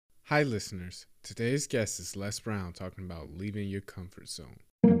Hi listeners, today's guest is Les Brown talking about leaving your comfort zone.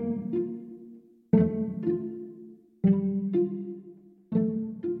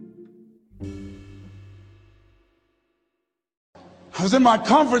 I was in my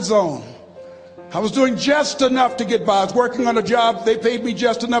comfort zone. I was doing just enough to get by. I was working on a job. They paid me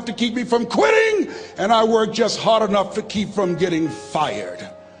just enough to keep me from quitting, and I worked just hard enough to keep from getting fired.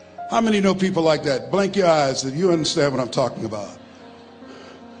 How many know people like that? Blink your eyes if you understand what I'm talking about.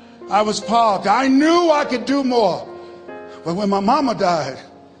 I was parked. I knew I could do more. But when my mama died,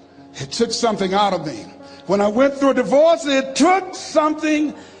 it took something out of me. When I went through a divorce, it took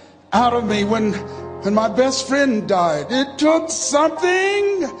something out of me. When my best friend died, it took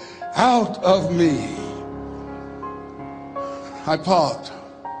something out of me. I parked.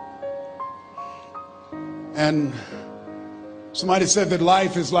 And somebody said that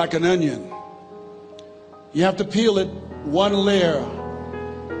life is like an onion. You have to peel it one layer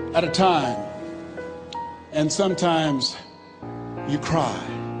at a time. And sometimes you cry.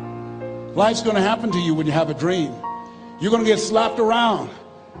 Life's going to happen to you when you have a dream. You're going to get slapped around.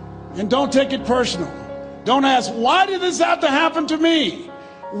 And don't take it personal. Don't ask, why did this have to happen to me?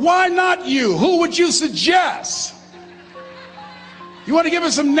 Why not you? Who would you suggest? You want to give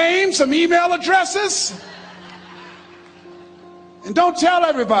us some names, some email addresses? And don't tell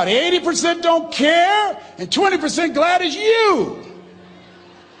everybody. 80% don't care and 20% glad it's you.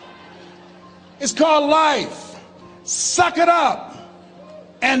 It's called life. Suck it up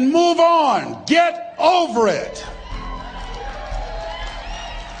and move on. Get over it.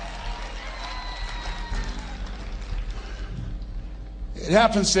 It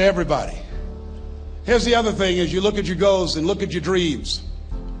happens to everybody. Here's the other thing: as you look at your goals and look at your dreams,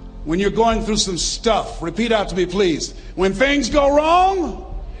 when you're going through some stuff, repeat out to me, please. When things go wrong,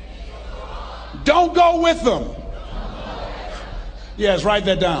 don't go with them. Yes, write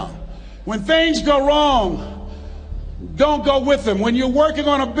that down. When things go wrong, don't go with them. When you're working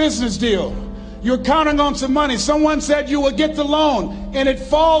on a business deal, you're counting on some money. Someone said you will get the loan and it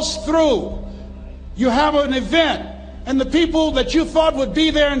falls through. You have an event and the people that you thought would be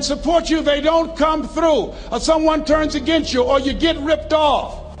there and support you, they don't come through. Or someone turns against you, or you get ripped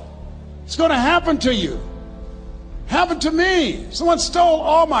off. It's going to happen to you. Happened to me. Someone stole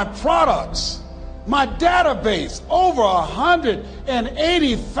all my products. My database, over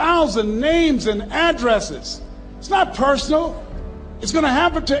 180,000 names and addresses. It's not personal. It's going to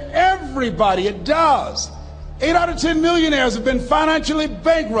happen to everybody. It does. 8 out of 10 millionaires have been financially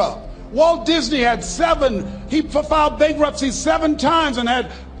bankrupt. Walt Disney had he filed bankruptcy 7 times and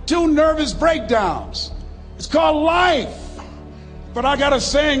had 2 nervous breakdowns. It's called life. But I got a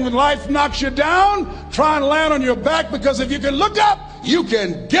saying: when life knocks you down, try and land on your back, because if you can look up, you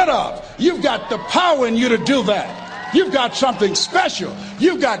can get up. You've got the power in you to do that. You've got something special.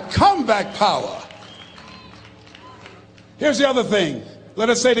 You've got comeback power. Here's the other thing. Let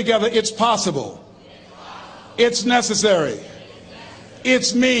us say together, it's possible. It's necessary.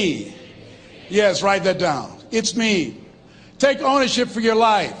 It's me. Yes, write that down. It's me. Take ownership for your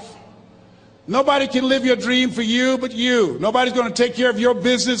life. Nobody can live your dream for you but you. Nobody's going to take care of your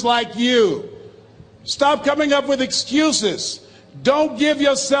business like you. Stop coming up with excuses. Don't give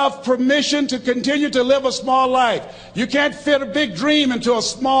yourself permission to continue to live a small life. You can't fit a big dream into a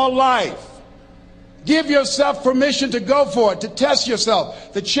small life. Give yourself permission to go for it, to test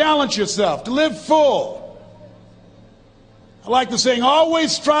yourself, to challenge yourself, to live full. I like the saying,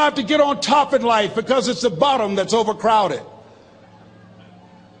 always strive to get on top in life, because it's the bottom that's overcrowded.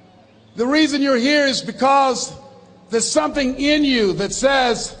 The reason you're here is because there's something in you that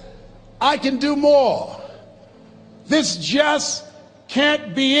says, I can do more. This just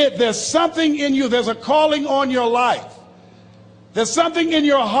can't be it. There's something in you. There's a calling on your life. There's something in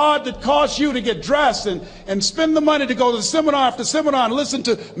your heart that caused you to get dressed and spend the money to go to seminar after seminar and listen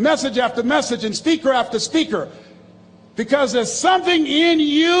to message after message and speaker after speaker. Because there's something in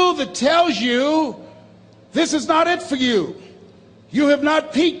you that tells you this is not it for you. You have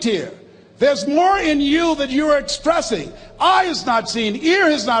not peaked here. There's more in you that you are expressing. Eye has not seen,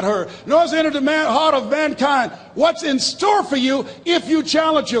 ear has not heard, nor has entered the heart of mankind what's in store for you if you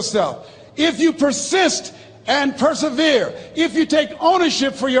challenge yourself, if you persist and persevere, if you take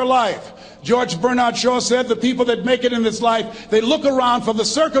ownership for your life. George Bernard Shaw said the people that make it in this life, they look around for the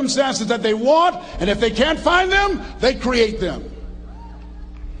circumstances that they want, and if they can't find them, they create them.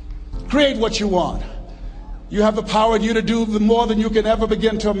 Create what you want. You have the power in you to do more than you can ever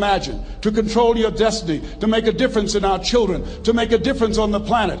begin to imagine, to control your destiny, to make a difference in our children, to make a difference on the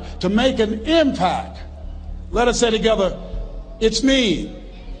planet, to make an impact. Let us say together, it's me.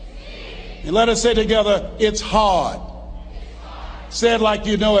 And let us say together, it's hard. Say it like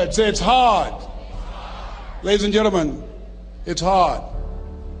you know it. Say it's hard. Ladies and gentlemen, it's hard.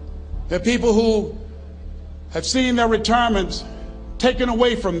 There are people who have seen their retirements taken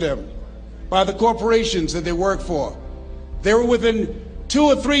away from them by the corporations that they work for. They were within 2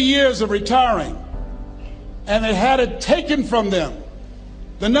 or 3 years of retiring, and they had it taken from them.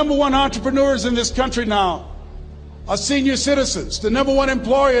 The number one entrepreneurs in this country now are senior citizens. The number one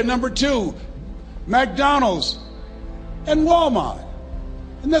employer, number two, McDonald's and Walmart.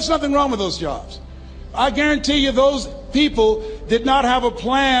 And there's nothing wrong with those jobs. I guarantee you those people did not have a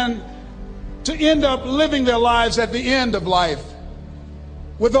plan to end up living their lives at the end of life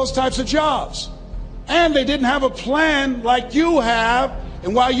with those types of jobs. And they didn't have a plan like you have,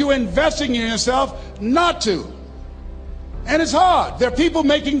 and while you're investing in yourself, not to. And it's hard. There are people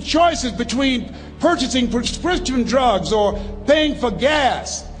making choices between purchasing prescription drugs or paying for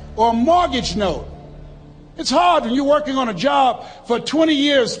gas or a mortgage note. It's hard when you're working on a job for 20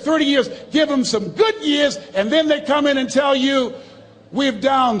 years, 30 years, give them some good years, and then they come in and tell you, we've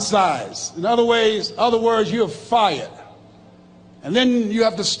downsized. In other words, you're fired. And then you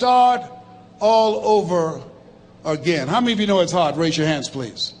have to start all over again. How many of you know it's hard? Raise your hands,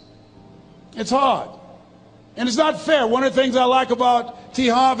 please. It's hard. And it's not fair. One of the things I like about T.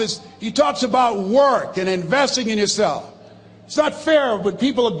 Harv is he talks about work and investing in yourself. It's not fair when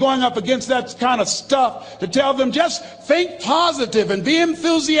people are going up against that kind of stuff to tell them just think positive and be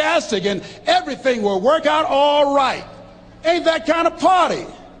enthusiastic and everything will work out all right. Ain't that kind of party.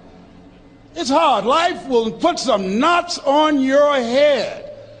 It's hard. Life will put some knots on your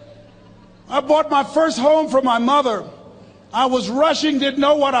head. I bought my first home for my mother. I was rushing, didn't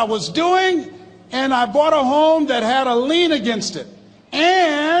know what I was doing, and I bought a home that had a lien against it.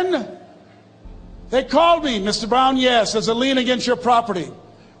 And they called me, Mr. Brown, yes, there's a lien against your property.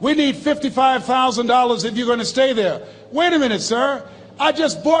 We need $55,000 if you're going to stay there. Wait a minute, sir. I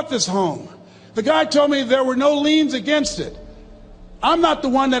just bought this home. The guy told me there were no liens against it. I'm not the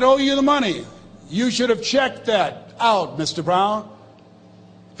one that owe you the money. You should have checked that out, Mr. Brown.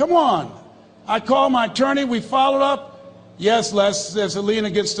 Come on. I called my attorney. We followed up. Yes, Les, there's a lien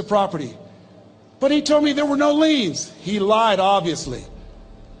against the property. But he told me there were no liens. He lied, obviously.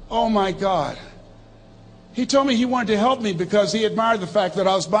 Oh, my God. He told me he wanted to help me because he admired the fact that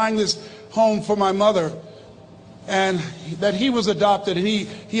I was buying this home for my mother and that he was adopted, and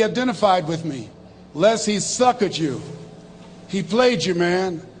he identified with me. Les, he suckered you. He played you,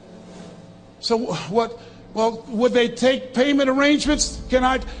 man. So what? Well, would they take payment arrangements?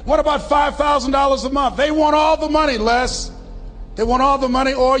 What about $5,000 a month? They want all the money, Les. They want all the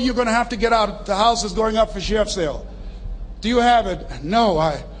money, or you're going to have to get out. The house is going up for sheriff's sale. Do you have it? No,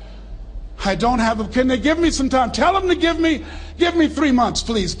 I don't have it. Can they give me some time? Tell them to give me 3 months,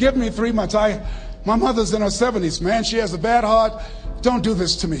 please. Give me 3 months. My mother's in her 70s, man. She has a bad heart. Don't do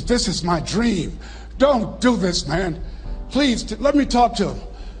this to me. This is my dream. Don't do this, man. Please, let me talk to them.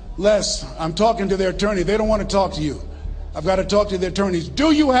 Les, I'm talking to their attorney. They don't want to talk to you. I've got to talk to their attorneys.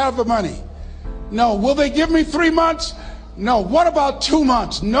 Do you have the money? No. Will they give me 3 months? No. What about 2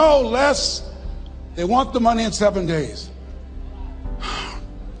 months? No, Les. They want the money in 7 days.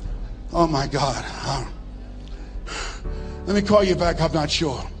 Oh, my God. Let me call you back. I'm not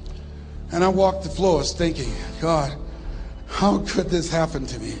sure. And I walked the floors thinking, God, how could this happen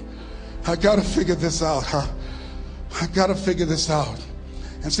to me? I got to figure this out, huh? I got to figure this out.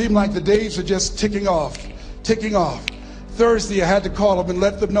 It seemed like the days were just ticking off. Thursday, I had to call them and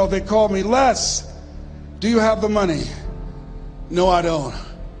let them know. They called me, Les, do you have the money? No, I don't.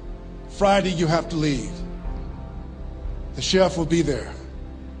 Friday, you have to leave. The sheriff will be there.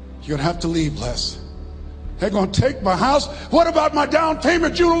 You're going to have to leave, Les. They're going to take my house. What about my down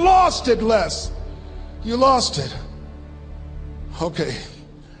payment? You lost it, Les. You lost it. Okay.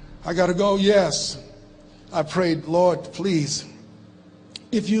 I got to go. Yes. I prayed, Lord, please,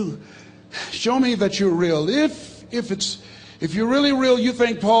 if you show me that you're real, if you're really real, you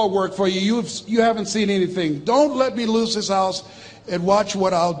think Paul worked for you, you haven't seen anything. Don't let me lose this house and watch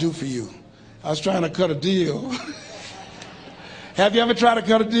what I'll do for you. I was trying to cut a deal. Have you ever tried to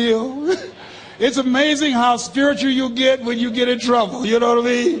cut a deal? It's amazing how spiritual you get when you get in trouble. You know what I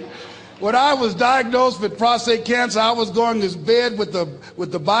mean? When I was diagnosed with prostate cancer, I was going to bed with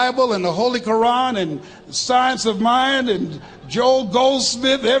the Bible and the Holy Quran and Science of Mind and Joel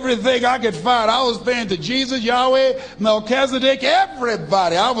Goldsmith, everything I could find. I was praying to Jesus, Yahweh, Melchizedek,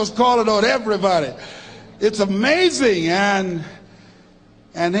 everybody. I was calling on everybody. It's amazing. And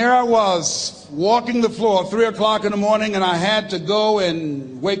here I was walking the floor, 3 o'clock in the morning, and I had to go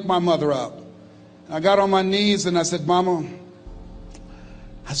and wake my mother up. I got on my knees and I said, Mama,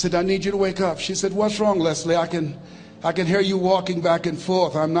 I said, I need you to wake up. She said, what's wrong, Leslie? I can I can hear you walking back and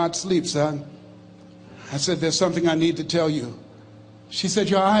forth. I'm not asleep, son. I said, there's something I need to tell you. She said,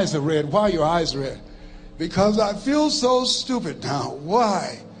 your eyes are red. Why are your eyes red? Because I feel so stupid now.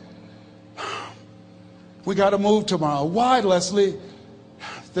 Why? We got to move tomorrow. Why, Leslie?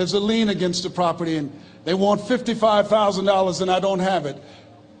 There's a lien against the property and they want $55,000 and I don't have it.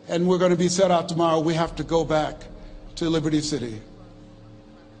 And we're going to be set out tomorrow. We have to go back to Liberty City.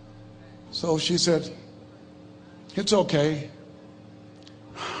 So she said, it's okay.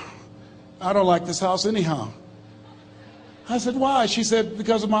 I don't like this house anyhow. I said, why? She said,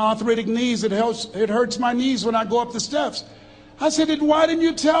 because of my arthritic knees, it hurts my knees when I go up the steps. I said, and why didn't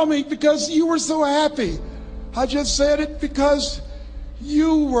you tell me? Because you were so happy. I just said it because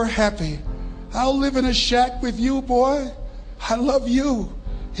you were happy. I'll live in a shack with you, boy. I love you.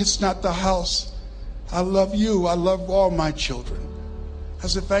 It's not the house. I love you. I love all my children. I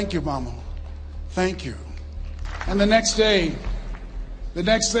said, thank you, Mama. Thank you. And the next day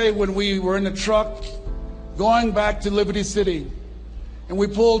when we were in the truck going back to Liberty City and we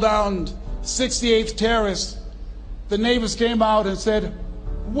pulled down 68th Terrace, the neighbors came out and said,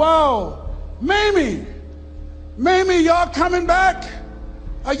 wow, Mamie, y'all coming back?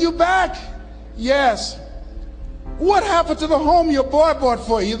 Are you back? Yes. What happened to the home your boy bought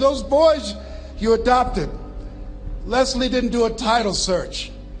for you? Those boys you adopted. Leslie didn't do a title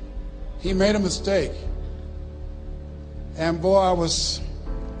search. He made a mistake. And boy, I was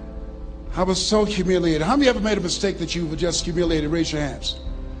so humiliated. How many ever made a mistake that you were just humiliated? Raise your hands.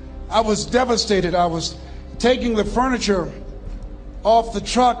 I was devastated. I was taking the furniture off the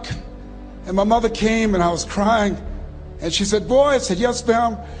truck and my mother came and I was crying and she said, boy, I said, yes,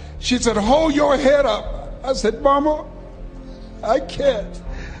 ma'am. She said, hold your head up. I said, Mama, I can't.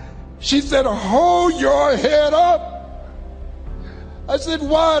 She said, hold your head up. I said,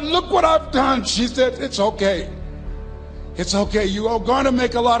 why? Look what I've done. She said, it's okay. It's okay. You are going to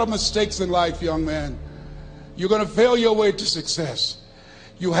make a lot of mistakes in life, young man. You're going to fail your way to success.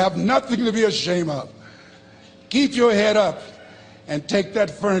 You have nothing to be ashamed of. Keep your head up and take that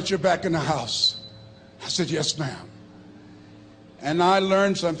furniture back in the house. I said, yes, ma'am. And I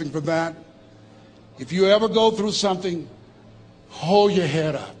learned something from that. If you ever go through something, hold your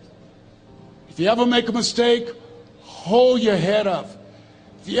head up. If you ever make a mistake, hold your head up.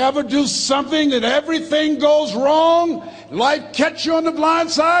 If you ever do something and everything goes wrong, life catch you on the blind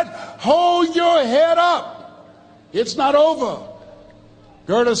side, hold your head up. It's not over.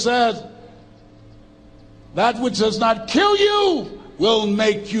 Goethe said, that which does not kill you will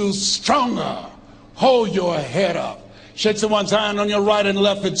make you stronger. Hold your head up. Shake someone's hand on your right and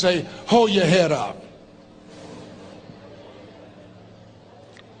left and say, hold your head up.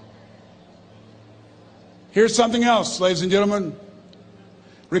 Here's something else, ladies and gentlemen.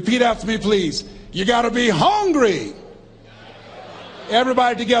 Repeat after me, please. You got to be hungry.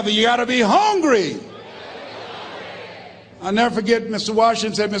 Everybody together, you got to be hungry. I'll never forget Mr.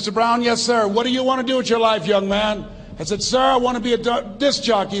 Washington said, Mr. Brown, yes, sir. What do you want to do with your life, young man? I said, sir, I want to be a disc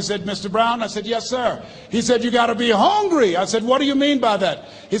jockey. He said, Mr. Brown? I said, yes, sir. He said, you got to be hungry. I said, what do you mean by that?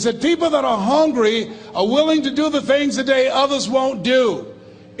 He said, people that are hungry are willing to do the things today others won't do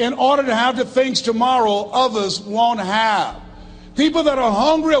in order to have the things tomorrow others won't have. People that are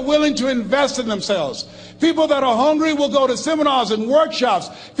hungry are willing to invest in themselves. People that are hungry will go to seminars and workshops.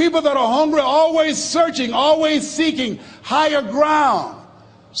 People that are hungry are always searching, always seeking higher ground.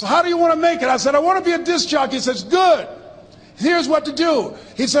 So how do you want to make it? I said, I want to be a disc jockey. He says, good. Here's what to do.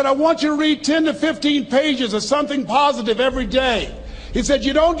 He said, I want you to read 10 to 15 pages of something positive every day. He said,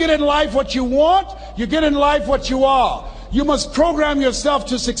 you don't get in life what you want, you get in life what you are. You must program yourself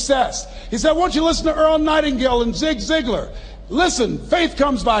to success. He said, I want you to listen to Earl Nightingale and Zig Ziglar. Listen, faith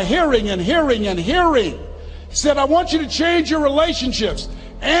comes by hearing and hearing and hearing. He said, I want you to change your relationships.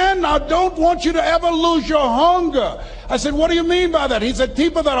 And I don't want you to ever lose your hunger. I said, what do you mean by that? He said,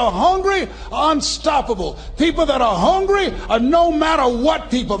 people that are hungry are unstoppable. People that are hungry are no matter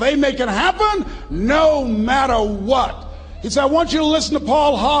what people. They make it happen no matter what. He said, I want you to listen to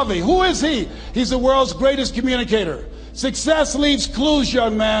Paul Harvey. Who is he? He's the world's greatest communicator. Success leaves clues,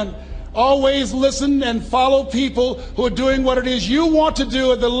 young man. Always listen and follow people who are doing what it is you want to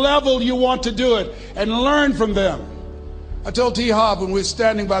do at the level you want to do it and learn from them. I told T. Hobb when we were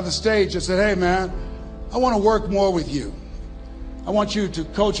standing by the stage, I said, hey man, I want to work more with you. I want you to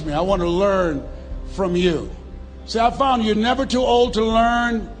coach me. I want to learn from you. See, I found you're never too old to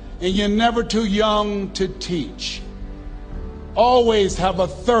learn and you're never too young to teach. Always have a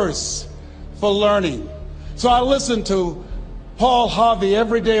thirst for learning. So I listened to Paul Harvey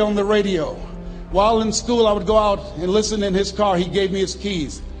every day on the radio. While in school, I would go out and listen in his car. He gave me his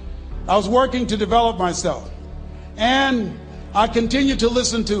keys. I was working to develop myself. And I continued to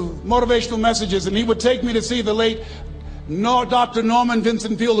listen to motivational messages, and he would take me to see the late Dr. Norman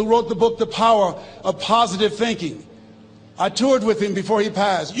Vincent Peale, who wrote the book, The Power of Positive Thinking. I toured with him before he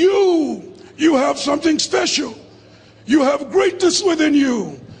passed. You have something special. You have greatness within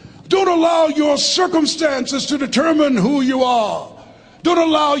you. Don't allow your circumstances to determine who you are. Don't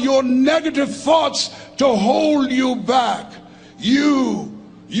allow your negative thoughts to hold you back. You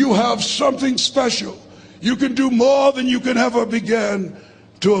have something special. You can do more than you can ever begin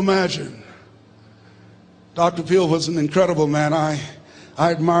to imagine. Dr. Peale was an incredible man. I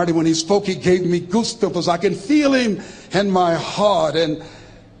admired him. When he spoke, he gave me goosebumps. I can feel him in my heart. And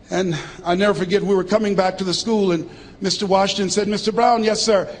I never forget, we were coming back to the school, and Mr. Washington said, Mr. Brown, yes,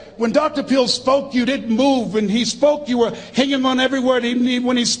 sir. When Dr. Peale spoke, you didn't move. When he spoke, you were hanging on every word.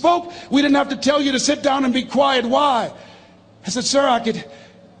 When he spoke, we didn't have to tell you to sit down and be quiet. Why? I said, sir, I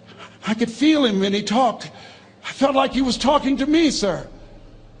could feel him when he talked. I felt like he was talking to me, sir.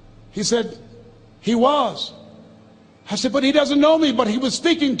 He said, he was. I said, but he doesn't know me, but he was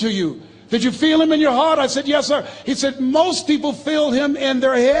speaking to you. Did you feel him in your heart? I said, yes, sir. He said, most people feel him in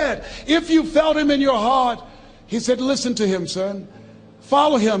their head. If you felt him in your heart, he said, listen to him, son.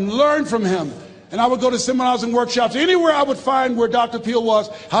 Follow him, learn from him. And I would go to seminars and workshops. Anywhere I would find where Dr. Peale was,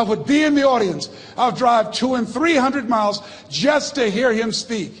 I would be in the audience. I would drive 200 and 300 miles just to hear him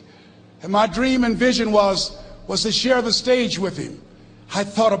speak. And my dream and vision was to share the stage with him. I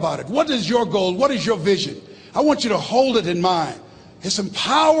thought about it. What is your goal? What is your vision? I want you to hold it in mind. There's some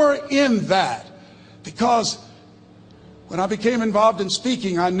power in that. Because when I became involved in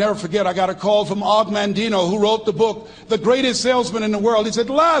speaking, I never forget, I got a call from Og Mandino, who wrote the book, The Greatest Salesman in the World. He said,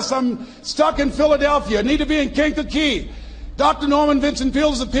 Les, I'm stuck in Philadelphia. I need to be in Kankakee. Dr. Norman Vincent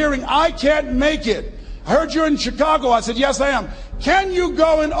Peale is appearing. I can't make it. I heard you're in Chicago. I said, yes, I am. Can you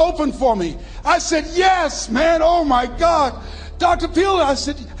go and open for me? I said, yes, man. Oh, my God. Dr. Peale, I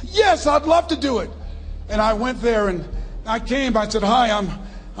said, yes, I'd love to do it. And I went there and I came. I said, hi,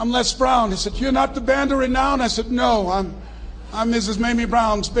 I'm Les Brown. He said, you're not the band of renown? I said, no, I'm Mrs. Mamie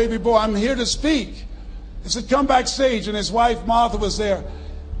Brown's baby boy. I'm here to speak. He said, come backstage. And his wife, Martha, was there.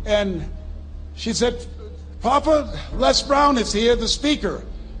 And she said, Papa, Les Brown is here, the speaker.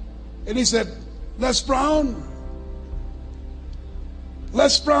 And he said, Les Brown,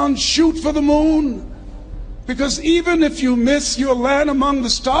 shoot for the moon. Because even if you miss your land among the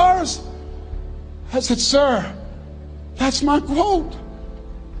stars. I said, sir, that's my quote.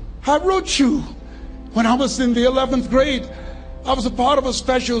 I wrote you when I was in the 11th grade. I was a part of a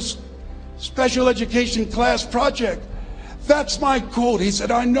special education class project. That's my quote. He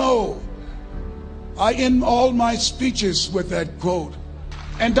said, I know. I end all my speeches with that quote.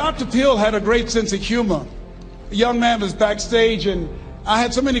 And Dr. Peale had a great sense of humor. A young man was backstage, and I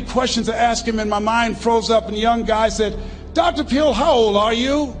had so many questions to ask him, and my mind froze up, and the young guy said, Dr. Peale, how old are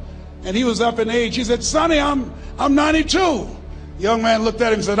you? And he was up in age. He said, Sonny, I'm 92. The young man looked at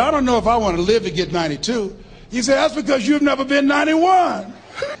him and said, I don't know if I want to live to get 92. He said, that's because you've never been 91.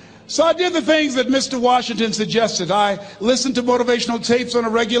 So I did the things that Mr. Washington suggested. I listened to motivational tapes on a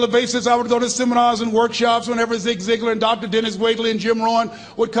regular basis. I would go to seminars and workshops whenever Zig Ziglar and Dr. Dennis Waitley and Jim Rohn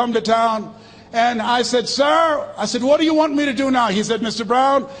would come to town. And I said, sir, what do you want me to do now? He said, Mr.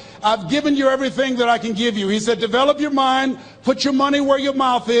 Brown, I've given you everything that I can give you. He said, develop your mind, put your money where your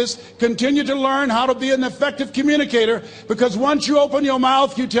mouth is, continue to learn how to be an effective communicator, because once you open your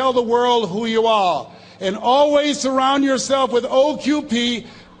mouth, you tell the world who you are. And always surround yourself with OQP,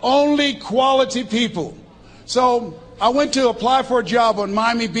 only quality people. So I went to apply for a job on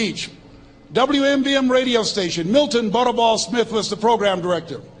Miami Beach. WMBM radio station. Milton Butterball Smith was the program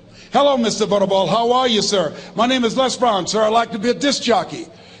director. Hello, Mr. Butterball. How are you, sir? My name is Les Brown, sir. I'd like to be a disc jockey.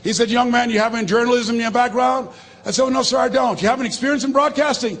 He said, young man, you have any journalism in your background? I said, oh, no, sir, I don't. You have any experience in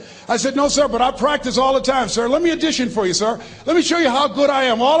broadcasting? I said, no, sir, but I practice all the time, sir. Let me audition for you, sir. Let me show you how good I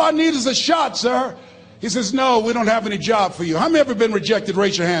am. All I need is a shot, sir. He says, no, we don't have any job for you. How many ever been rejected?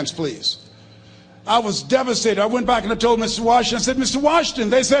 Raise your hands, please. I was devastated. I went back and I told Mr. Washington, I said, Mr. Washington,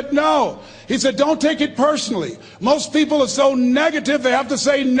 they said no. He said, don't take it personally. Most people are so negative, they have to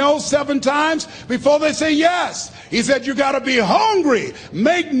say no 7 times before they say yes. He said, you got to be hungry.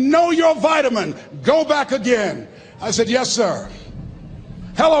 Know your vitamin. Go back again. I said, yes, sir.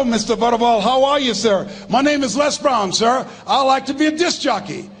 Hello, Mr. Butterball. How are you, sir? My name is Les Brown, sir. I like to be a disc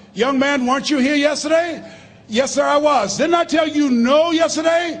jockey. Young man, weren't you here yesterday? Yes, sir, I was. Didn't I tell you no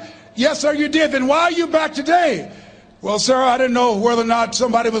yesterday? Yes, sir, you did. Then why are you back today? Well, sir, I didn't know whether or not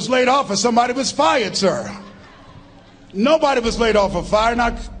somebody was laid off or somebody was fired, sir. Nobody was laid off or fired.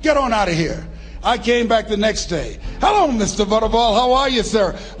 Now, get on out of here. I came back the next day. Hello, Mr. Butterball. How are you,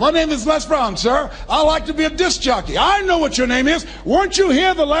 sir? My name is Les Brown, sir. I like to be a disc jockey. I know what your name is. Weren't you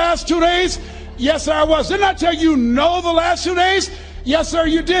here the last 2 days? Yes, sir, I was. Didn't I tell you no the last 2 days? Yes, sir,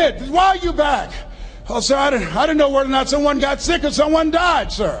 you did. Why are you back? Oh, sir, I didn't know whether or not someone got sick or someone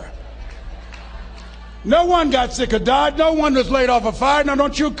died, sir. No one got sick or died. No one was laid off or fired. Now,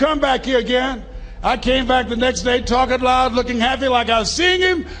 don't you come back here again. I came back the next day talking loud, looking happy like I was seeing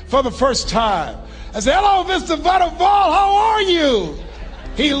him for the first time. I said, hello, Mr. Butterball, how are you?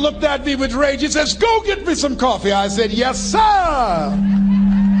 He looked at me with rage. He says, go get me some coffee. I said, yes, sir.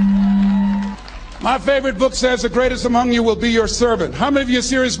 My favorite book says, the greatest among you will be your servant. How many of you are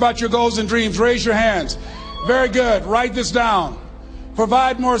serious about your goals and dreams? Raise your hands. Very good. Write this down.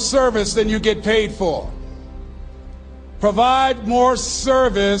 Provide more service than you get paid for. Provide more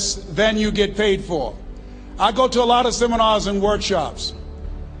service than you get paid for. I go to a lot of seminars and workshops.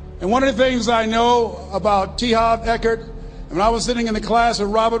 And one of the things I know about T. Harv Eker, when I was sitting in the class with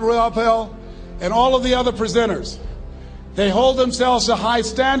Robert Ruppel and all of the other presenters, they hold themselves to high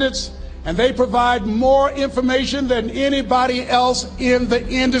standards and they provide more information than anybody else in the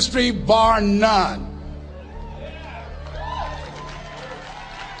industry, bar none.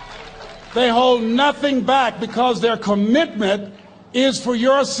 They hold nothing back because their commitment is for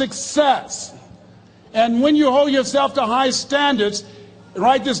your success. And when you hold yourself to high standards,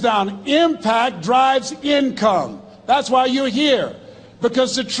 write this down, impact drives income. That's why you're here.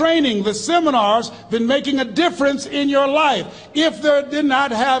 Because the training, the seminars, been making a difference in your life. If they did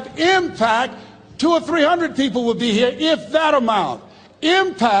not have impact, 200 or 300 people would be here, if that amount.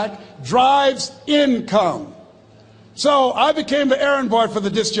 Impact drives income. So I became the errand boy for the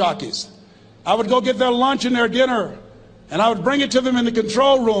disc jockeys. I would go get their lunch and their dinner, and I would bring it to them in the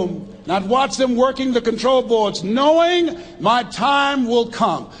control room, and I'd watch them working the control boards, knowing my time will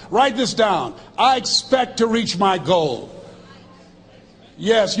come. Write this down. I expect to reach my goal.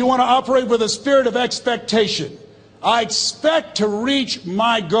 Yes, you want to operate with a spirit of expectation. I expect to reach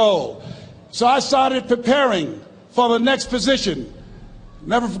my goal. So I started preparing for the next position.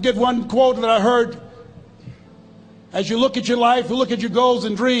 Never forget one quote that I heard. As you look at your life, you look at your goals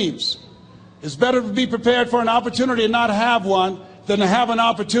and dreams. It's better to be prepared for an opportunity and not have one than to have an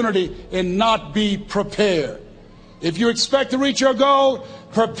opportunity and not be prepared. If you expect to reach your goal,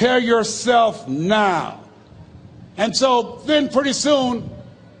 prepare yourself now. And so then pretty soon,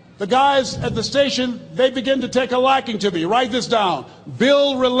 the guys at the station, they begin to take a liking to me. Write this down.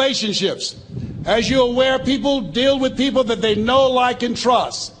 Build relationships. As you're aware, people deal with people that they know, like, and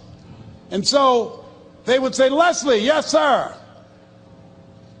trust. And so they would say, Leslie, yes, sir.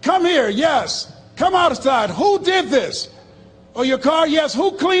 Come here, yes. Come outside. Who did this? Oh, your car? Yes.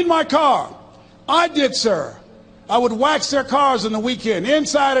 Who cleaned my car? I did, sir. I would wax their cars on the weekend,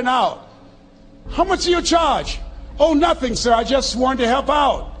 inside and out. How much do you charge? Oh, nothing, sir. I just wanted to help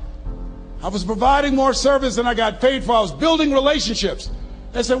out. I was providing more service than I got paid for. I was building relationships.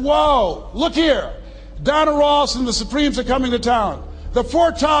 They said, whoa, look here. Donna Ross and the Supremes are coming to town. The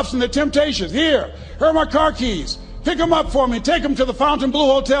Four Tops and the Temptations. Here are my car keys. Pick them up for me. Take them to the Fontainebleau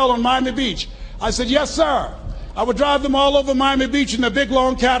Hotel on Miami Beach. I said, yes, sir. I would drive them all over Miami Beach in their big,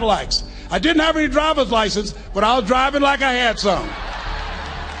 long Cadillacs. I didn't have any driver's license, but I was driving like I had some.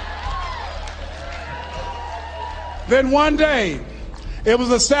 Then one day, it was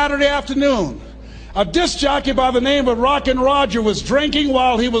a Saturday afternoon, a disc jockey by the name of Rockin' Roger was drinking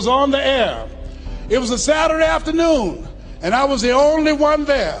while he was on the air. It was a Saturday afternoon, and I was the only one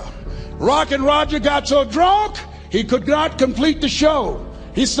there. Rockin' Roger got so drunk, he could not complete the show.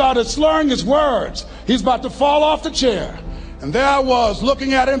 He started slurring his words. He's about to fall off the chair. And there I was,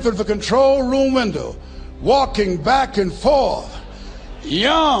 looking at him through the control room window, walking back and forth,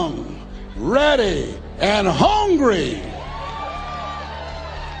 young, ready, and hungry.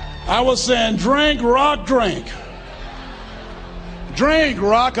 I was saying, drink, Rock, drink. Drink,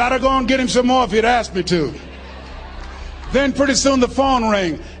 Rock. I'd have gone and get him some more if he'd asked me to. Then pretty soon the phone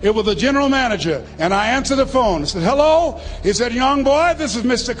rang. It was the general manager, and I answered the phone. I said, hello? He said, young boy, this is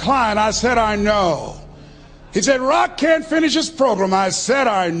Mr. Klein. I said, I know. He said, Rock can't finish his program. I said,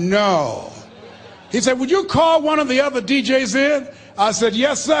 I know. He said, would you call one of the other DJs in? I said,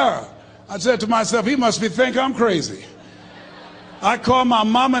 yes, sir. I said to myself, he must think I'm crazy. I called my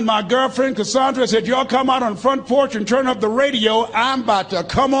mom and my girlfriend, Cassandra. I said, y'all come out on the front porch and turn up the radio. I'm about to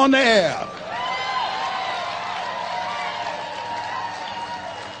come on the air.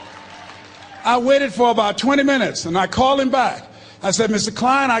 I waited for about 20 minutes, and I called him back. I said, Mr.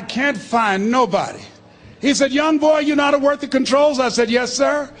 Klein, I can't find nobody. He said, young boy, you know how to work the controls? I said, yes,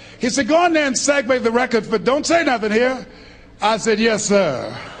 sir. He said, go in there and segue the record, but don't say nothing here. I said, yes,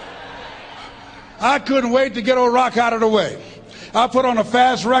 sir. I couldn't wait to get old Rock out of the way. I put on a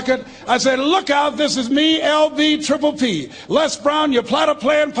fast record. I said, look out, this is me, LB Triple P, Les Brown, your platter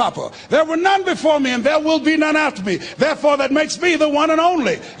playing papa. There were none before me and there will be none after me. Therefore, that makes me the one and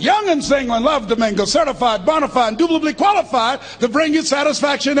only. Young and single and love Domingo, certified, bona fide, indubitably qualified to bring you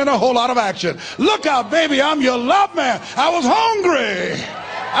satisfaction and a whole lot of action. Look out, baby, I'm your love man. I was hungry.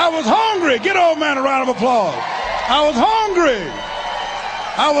 I was hungry. Get old man a round of applause. I was hungry.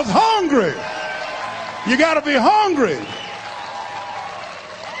 I was hungry. You got to be hungry.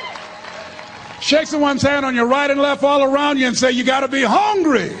 Shake someone's hand on your right and left all around you and say, you got to be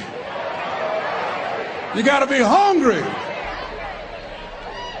hungry. You got to be hungry.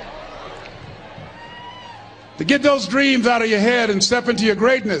 To get those dreams out of your head and step into your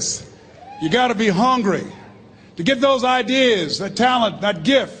greatness, you got to be hungry. To get those ideas, that talent, that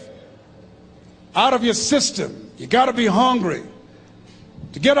gift out of your system, you got to be hungry.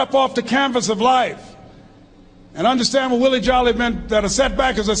 To get up off the canvas of life and understand what Willie Jolly meant, that a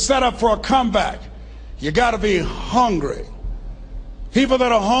setback is a setup for a comeback. You got to be hungry. People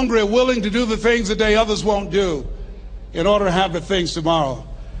that are hungry are willing to do the things today others won't do in order to have the things tomorrow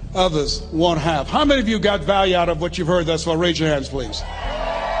others won't have. How many of you got value out of what you've heard thus far? Raise your hands, please.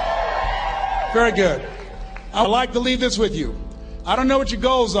 Very good. I would like to leave this with you. I don't know what your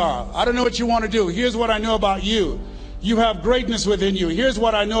goals are. I don't know what you want to do. Here's what I know about you. You have greatness within you. Here's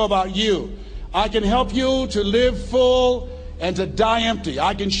what I know about you. I can help you to live full and to die empty.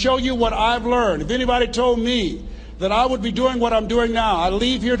 I can show you what I've learned. If anybody told me that I would be doing what I'm doing now, I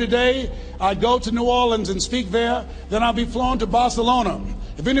leave here today, I go to New Orleans and speak there, then I'll be flown to Barcelona.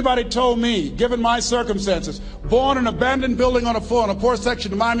 If anybody told me, given my circumstances, born in an abandoned building on a poor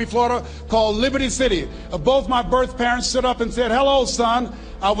section of Miami, Florida, called Liberty City, if both my birth parents stood up and said, hello, son,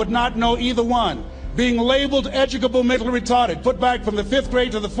 I would not know either one. Being labeled educable mentally retarded, put back from the 5th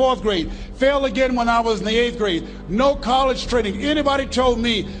grade to the 4th grade, failed again when I was in the 8th grade, no college training. Anybody told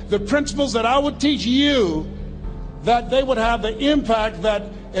me the principles that I would teach you, that they would have the impact that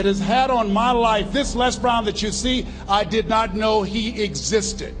it has had on my life. This Les Brown that you see, I did not know he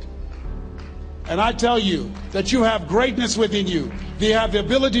existed. And I tell you that you have greatness within you. You have the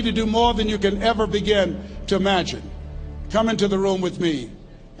ability to do more than you can ever begin to imagine. Come into the room with me,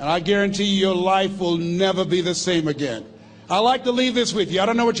 and I guarantee you your life will never be the same again. I like to leave this with you. I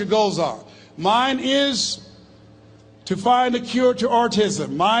don't know what your goals are. Mine is to find a cure to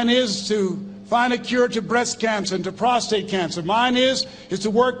autism. Mine is to find a cure to breast cancer and to prostate cancer. Mine is to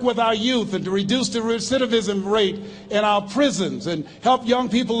work with our youth and to reduce the recidivism rate in our prisons and help young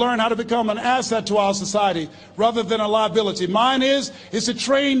people learn how to become an asset to our society rather than a liability. Mine is to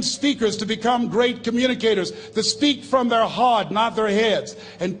train speakers to become great communicators, to speak from their heart, not their heads,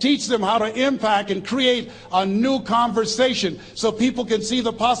 and teach them how to impact and create a new conversation so people can see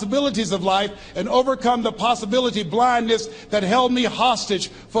the possibilities of life and overcome the possibility blindness that held me hostage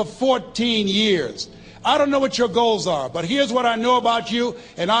for 14 years. I don't know what your goals are, but here's what I know about you,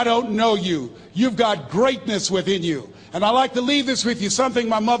 and I don't know you. You've got greatness within you. And I like to leave this with you, something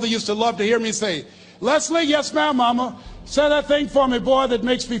my mother used to love to hear me say. Leslie, yes ma'am, mama, say that thing for me, boy, that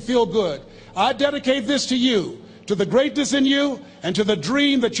makes me feel good. I dedicate this to you, to the greatness in you, and to the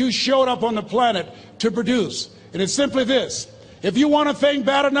dream that you showed up on the planet to produce. And it's simply this: if you want a thing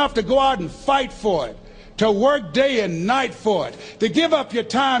bad enough to go out and fight for it, to work day and night for it, to give up your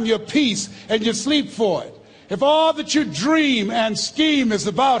time, your peace, and your sleep for it. If all that you dream and scheme is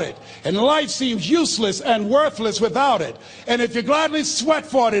about it, and life seems useless and worthless without it, and if you gladly sweat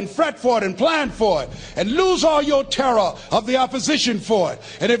for it and fret for it and plan for it, and lose all your terror of the opposition for it,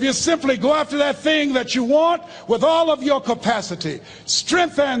 and if you simply go after that thing that you want with all of your capacity,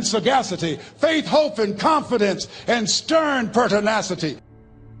 strength and sagacity, faith, hope, and confidence, and stern pertinacity,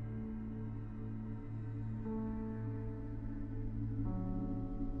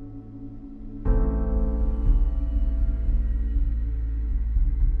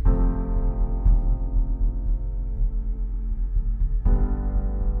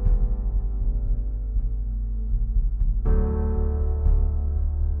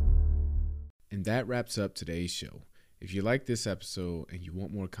 And that wraps up today's show. If you like this episode and you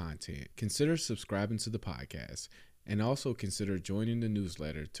want more content, consider subscribing to the podcast and also consider joining the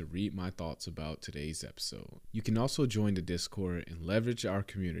newsletter to read my thoughts about today's episode. You can also join the Discord and leverage our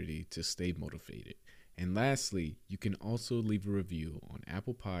community to stay motivated. And lastly, you can also leave a review on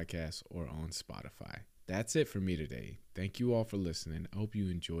Apple Podcasts or on Spotify. That's it for me today. Thank you all for listening. I hope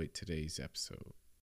you enjoyed today's episode.